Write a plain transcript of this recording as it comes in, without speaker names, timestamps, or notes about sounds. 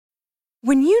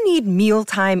When you need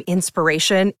mealtime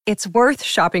inspiration, it's worth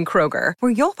shopping Kroger,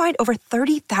 where you'll find over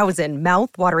 30,000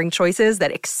 mouth-watering choices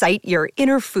that excite your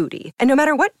inner foodie. And no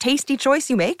matter what tasty choice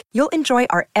you make, you'll enjoy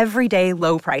our everyday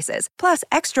low prices, plus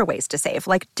extra ways to save,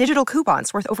 like digital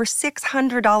coupons worth over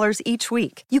 $600 each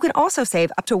week. You can also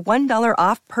save up to $1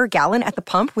 off per gallon at the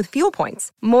pump with fuel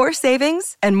points. More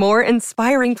savings and more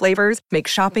inspiring flavors make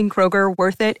shopping Kroger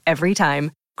worth it every time.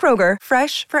 Kroger,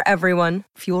 fresh for everyone.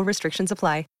 Fuel restrictions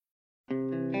apply.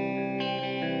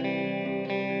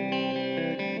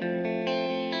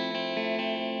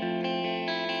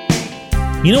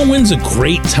 You know when's a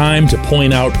great time to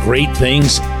point out great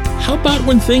things? How about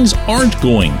when things aren't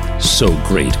going so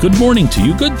great? Good morning to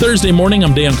you. Good Thursday morning.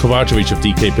 I'm Dejan Kovacevic of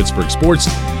DK Pittsburgh Sports.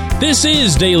 This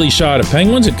is Daily Shot of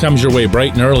Penguins. It comes your way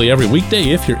bright and early every weekday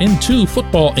if you're into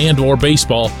football and or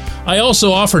baseball. I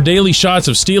also offer daily shots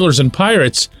of Steelers and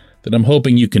Pirates that I'm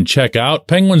hoping you can check out.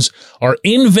 Penguins are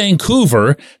in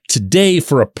Vancouver today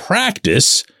for a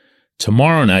practice.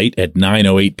 Tomorrow night at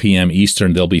 9:08 p.m.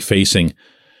 Eastern, they'll be facing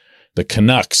the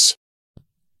Canucks.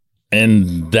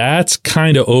 And that's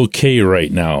kind of okay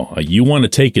right now. You want to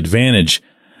take advantage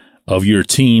of your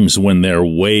teams when they're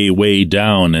way, way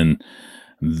down, and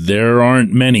there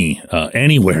aren't many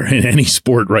anywhere in any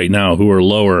sport right now who are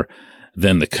lower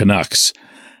than the Canucks.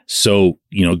 So,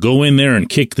 go in there and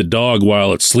kick the dog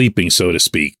while it's sleeping, so to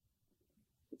speak.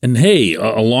 And hey,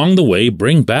 along the way,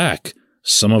 bring back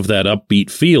some of that upbeat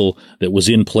feel that was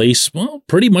in place, well,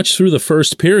 pretty much through the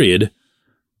first period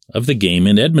of the game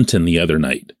in Edmonton the other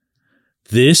night.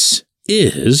 This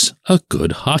is a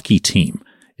good hockey team.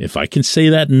 If I can say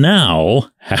that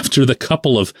now, after the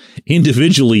couple of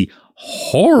individually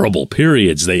horrible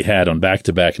periods they had on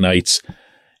back-to-back nights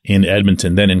in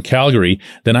Edmonton, then in Calgary,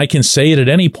 then I can say it at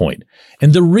any point.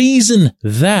 And the reason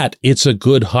that it's a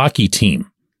good hockey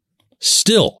team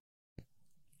still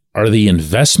are the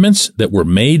investments that were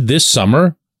made this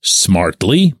summer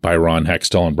smartly by Ron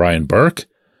Hextall and Brian Burke,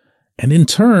 and in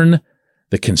turn,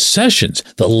 the concessions,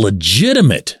 the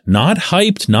legitimate, not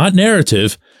hyped, not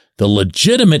narrative, the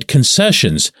legitimate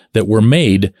concessions that were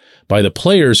made by the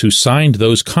players who signed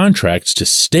those contracts to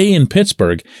stay in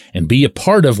Pittsburgh and be a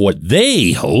part of what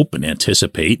they hope and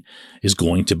anticipate is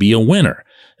going to be a winner.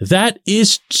 That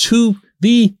is to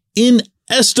the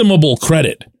inestimable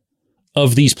credit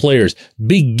of these players,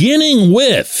 beginning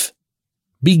with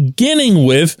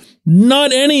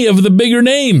not any of the bigger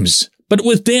names, but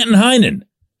with Danton Heinen.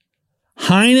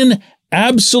 Heinen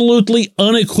absolutely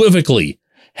unequivocally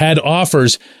had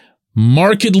offers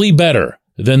markedly better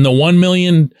than the $1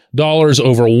 million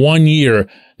over 1 year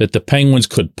that the Penguins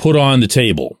could put on the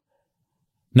table.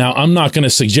 Now, I'm not going to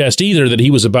suggest either that he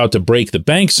was about to break the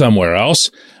bank somewhere else,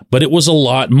 but it was a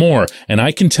lot more. And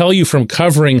I can tell you from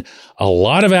covering a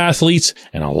lot of athletes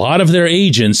and a lot of their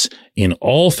agents in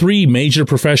all three major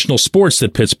professional sports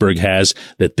that Pittsburgh has,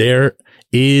 that there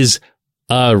is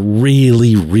a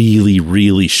really, really,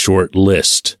 really short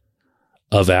list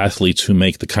of athletes who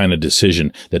make the kind of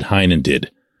decision that Heinen did.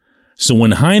 So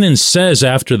when Heinen says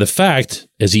after the fact,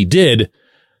 as he did,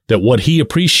 that what he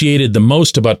appreciated the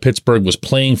most about Pittsburgh was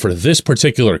playing for this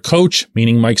particular coach,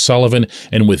 meaning Mike Sullivan,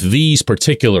 and with these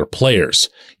particular players,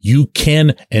 you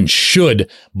can and should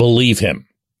believe him.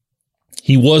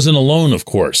 He wasn't alone, of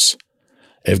course.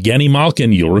 Evgeny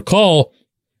Malkin, you'll recall,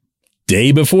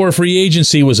 day before free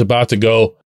agency was about to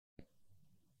go,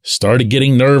 started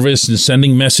getting nervous and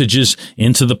sending messages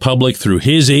into the public through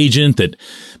his agent that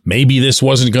maybe this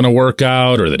wasn't going to work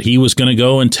out or that he was going to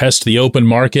go and test the open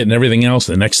market and everything else.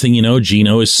 The next thing you know,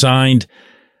 Gino is signed.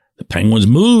 The Penguins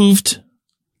moved.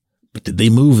 But did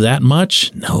they move that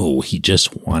much? No, he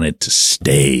just wanted to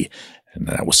stay. And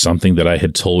that was something that I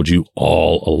had told you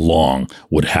all along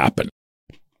would happen.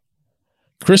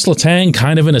 Chris Letang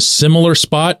kind of in a similar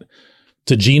spot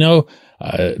to Gino.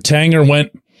 Tanger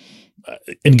went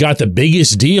and got the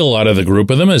biggest deal out of the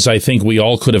group of them, as I think we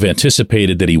all could have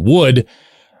anticipated that he would.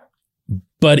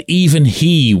 But even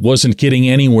he wasn't getting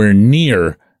anywhere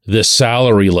near the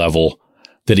salary level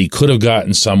that he could have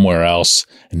gotten somewhere else,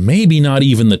 and maybe not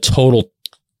even the total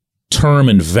term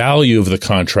and value of the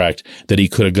contract that he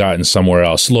could have gotten somewhere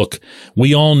else. Look,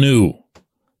 we all knew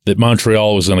that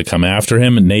Montreal was going to come after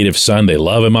him, and native son, they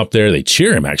love him up there. They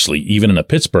cheer him, actually, even in a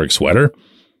Pittsburgh sweater.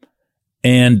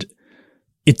 And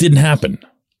it didn't happen.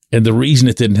 And the reason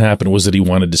it didn't happen was that he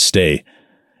wanted to stay.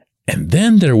 And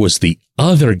then there was the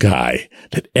other guy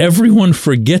that everyone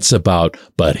forgets about,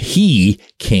 but he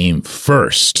came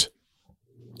first.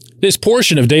 This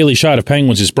portion of Daily Shot of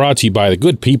Penguins is brought to you by the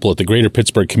good people at the Greater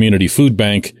Pittsburgh Community Food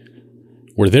Bank,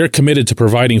 where they're committed to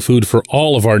providing food for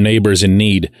all of our neighbors in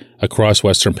need across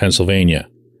Western Pennsylvania.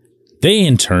 They,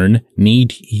 in turn,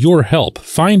 need your help.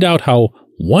 Find out how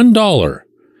 $1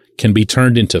 can be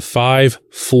turned into 5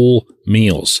 full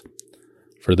meals.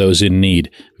 For those in need,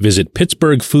 visit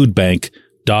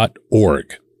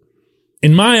pittsburghfoodbank.org.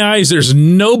 In my eyes, there's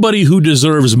nobody who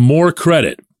deserves more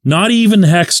credit, not even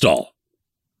Hextall,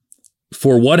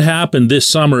 for what happened this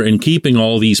summer in keeping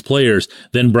all these players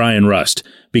than Brian Rust,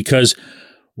 because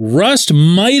Rust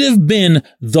might have been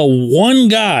the one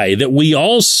guy that we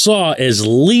all saw as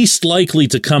least likely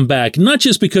to come back, not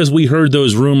just because we heard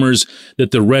those rumors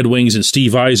that the Red Wings and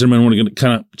Steve Yzerman were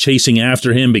kind of chasing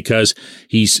after him because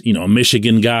he's, a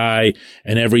Michigan guy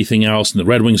and everything else. And the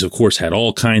Red Wings, of course, had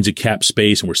all kinds of cap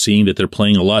space, and we're seeing that they're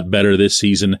playing a lot better this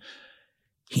season.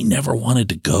 He never wanted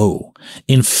to go.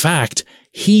 In fact,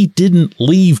 he didn't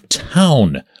leave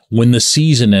town when the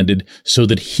season ended so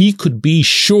that he could be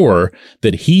sure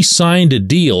that he signed a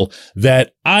deal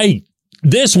that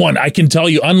this one, I can tell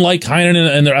you, unlike Heinen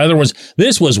and their other ones,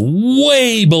 this was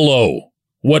way below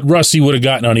what Rusty would have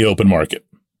gotten on the open market.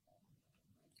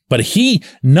 But he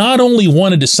not only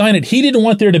wanted to sign it, he didn't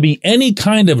want there to be any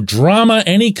kind of drama,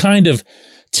 any kind of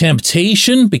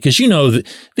temptation, because,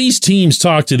 these teams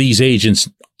talk to these agents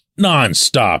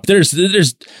nonstop.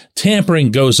 There's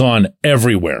tampering goes on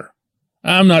everywhere.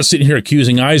 I'm not sitting here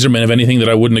accusing Yzerman of anything that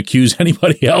I wouldn't accuse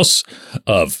anybody else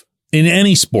of in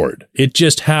any sport. It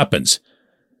just happens.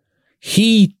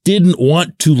 He didn't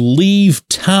want to leave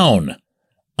town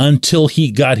until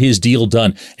he got his deal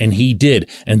done, and he did.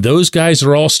 And those guys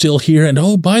are all still here. And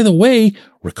oh, by the way,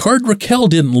 Rickard Rakell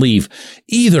didn't leave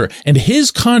either. And his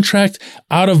contract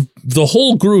out of the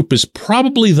whole group is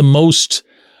probably the most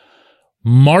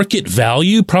market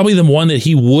value, probably the one that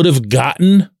he would have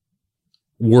gotten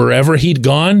wherever he'd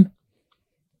gone.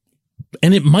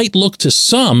 And it might look to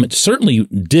some, it certainly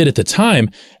did at the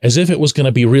time, as if it was going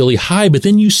to be really high. But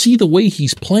then you see the way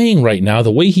he's playing right now,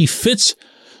 the way he fits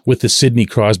with the Sidney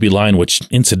Crosby line, which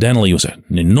incidentally was an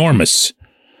enormous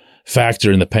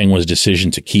factor in the Penguins' decision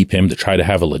to keep him, to try to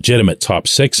have a legitimate top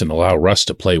 6 and allow Russ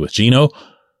to play with Gino.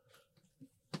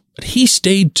 But he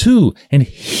stayed too, and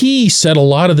he said a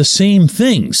lot of the same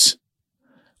things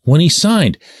when he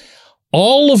signed.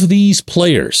 All of these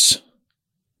players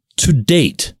to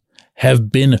date have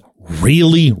been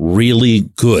really,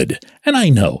 really good. And I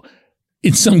know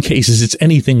in some cases it's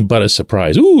anything but a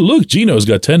surprise. Ooh, look, Gino's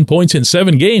got 10 points in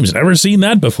 7 games. Never seen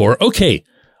that before. Okay.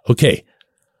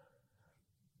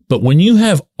 But when you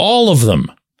have all of them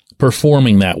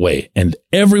performing that way, and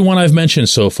everyone I've mentioned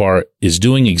so far is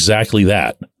doing exactly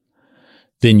that,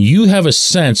 then you have a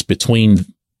sense between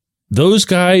those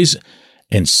guys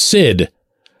and Sid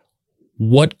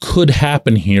what could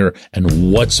happen here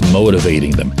and what's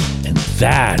motivating them. And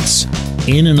that's,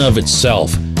 in and of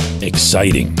itself,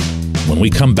 exciting. When we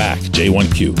come back,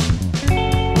 J1Q.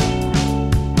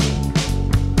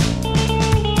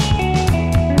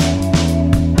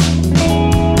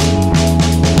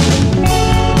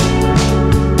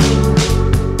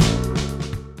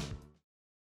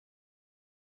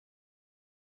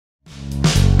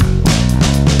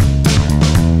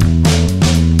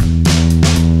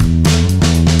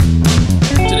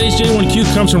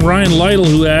 Comes from Ryan Lytle,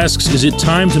 who asks, is it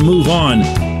time to move on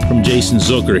from Jason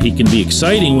Zucker? He can be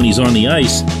exciting when he's on the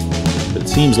ice, but it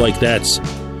seems like that's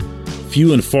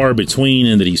few and far between,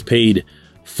 and that he's paid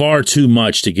far too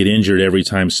much to get injured every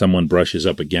time someone brushes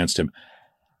up against him.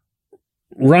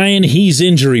 Ryan, he's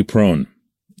injury prone.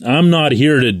 I'm not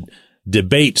here to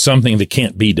debate something that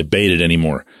can't be debated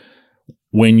anymore.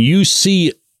 When you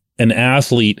see an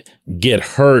athlete get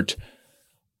hurt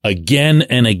again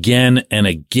and again and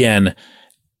again,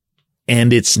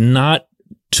 and it's not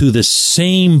to the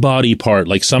same body part,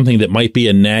 like something that might be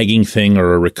a nagging thing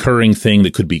or a recurring thing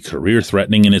that could be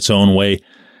career-threatening in its own way.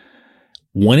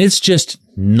 When it's just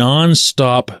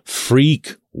nonstop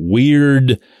freak,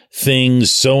 weird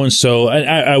things, so-and-so,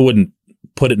 I wouldn't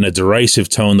put it in a derisive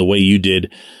tone the way you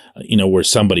did, where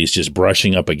somebody's just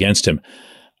brushing up against him.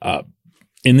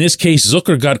 In this case,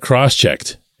 Zucker got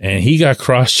cross-checked, and he got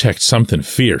cross-checked something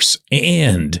fierce,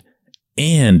 and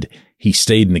he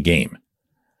stayed in the game.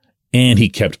 And he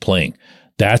kept playing.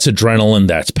 That's adrenaline.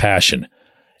 That's passion.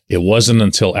 It wasn't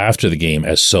until after the game,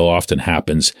 as so often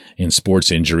happens in sports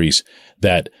injuries,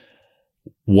 that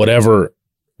whatever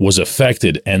was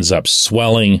affected ends up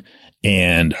swelling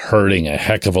and hurting a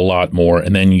heck of a lot more.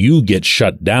 And then you get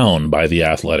shut down by the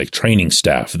athletic training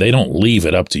staff. They don't leave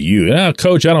it up to you.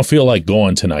 Coach, I don't feel like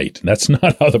going tonight. That's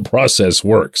not how the process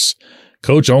works.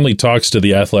 Coach only talks to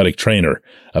the athletic trainer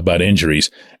about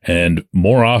injuries, and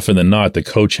more often than not, the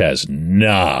coach has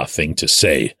nothing to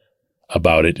say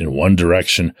about it in one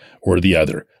direction or the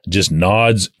other. just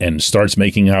nods and starts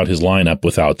making out his lineup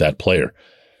without that player.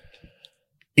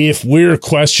 If we're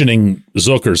questioning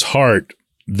Zucker's heart,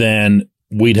 then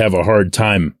we'd have a hard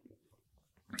time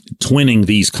twinning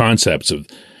these concepts of,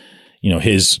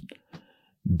 his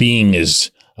being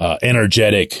as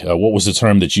energetic. What was the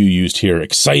term that you used here?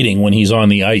 Exciting when he's on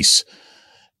the ice,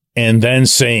 and then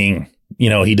saying,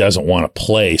 he doesn't want to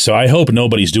play. So I hope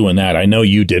nobody's doing that. I know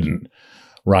you didn't,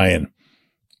 Ryan.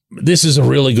 This is a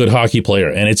really good hockey player,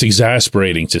 and it's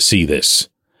exasperating to see this.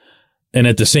 And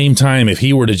at the same time, if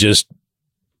he were to just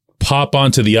pop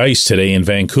onto the ice today in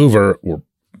Vancouver or,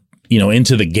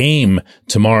 into the game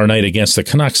tomorrow night against the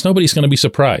Canucks, nobody's going to be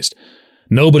surprised.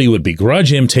 Nobody would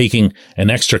begrudge him taking an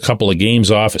extra couple of games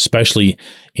off, especially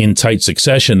in tight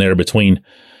succession there between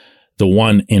the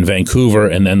one in Vancouver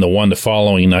and then the one the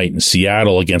following night in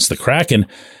Seattle against the Kraken.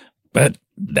 But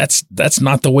that's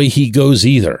not the way he goes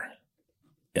either.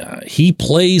 He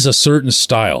plays a certain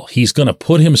style. He's going to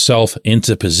put himself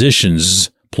into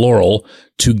positions, plural,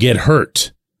 to get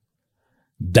hurt.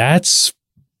 That's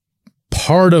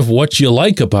part of what you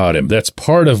like about him. That's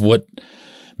part of what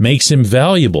makes him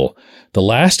valuable. The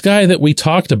last guy that we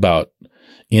talked about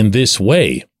in this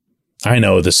way, I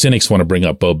know the cynics want to bring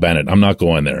up Bo Bennett. I'm not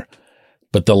going there.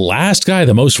 But the last guy,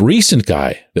 the most recent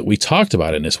guy that we talked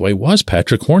about in this way was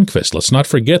Patrick Hornqvist. Let's not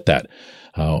forget that.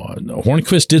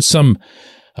 Hornqvist did some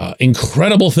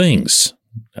incredible things,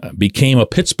 became a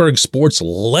Pittsburgh sports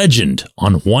legend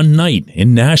on one night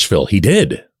in Nashville. He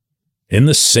did, in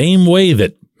the same way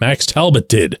that Max Talbot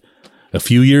did a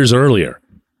few years earlier.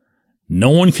 No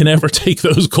one can ever take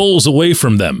those goals away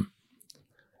from them.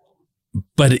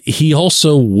 But he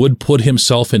also would put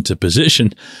himself into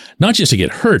position, not just to get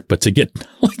hurt, but to get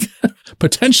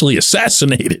potentially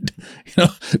assassinated.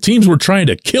 Teams were trying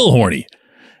to kill Horny.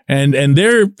 And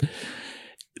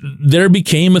there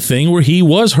became a thing where he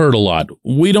was hurt a lot.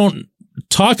 We don't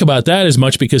talk about that as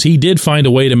much because he did find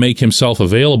a way to make himself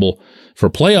available for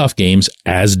playoff games,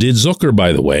 as did Zucker,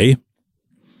 by the way.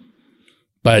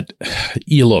 But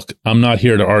look, I'm not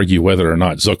here to argue whether or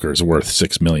not Zucker is worth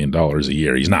 $6 million a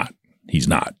year. He's not. He's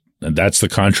not. And that's the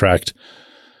contract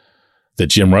that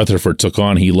Jim Rutherford took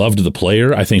on. He loved the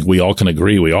player. I think we all can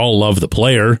agree. We all love the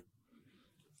player.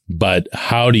 But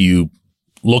how do you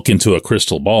look into a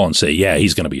crystal ball and say, yeah,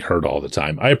 he's going to be hurt all the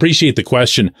time? I appreciate the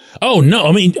question. Oh, no.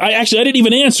 I mean, I didn't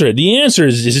even answer it. The answer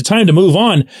is it time to move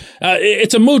on?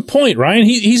 It's a moot point, Ryan.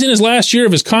 He's in his last year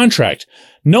of his contract.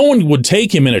 No one would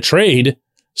take him in a trade.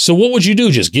 So what would you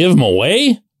do? Just give him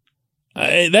away?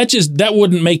 That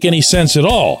wouldn't make any sense at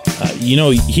all.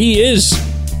 He is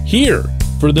here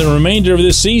for the remainder of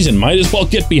this season. Might as well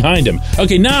get behind him.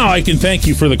 Okay, now I can thank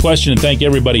you for the question and thank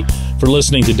everybody for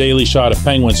listening to Daily Shot of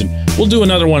Penguins, and we'll do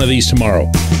another one of these tomorrow.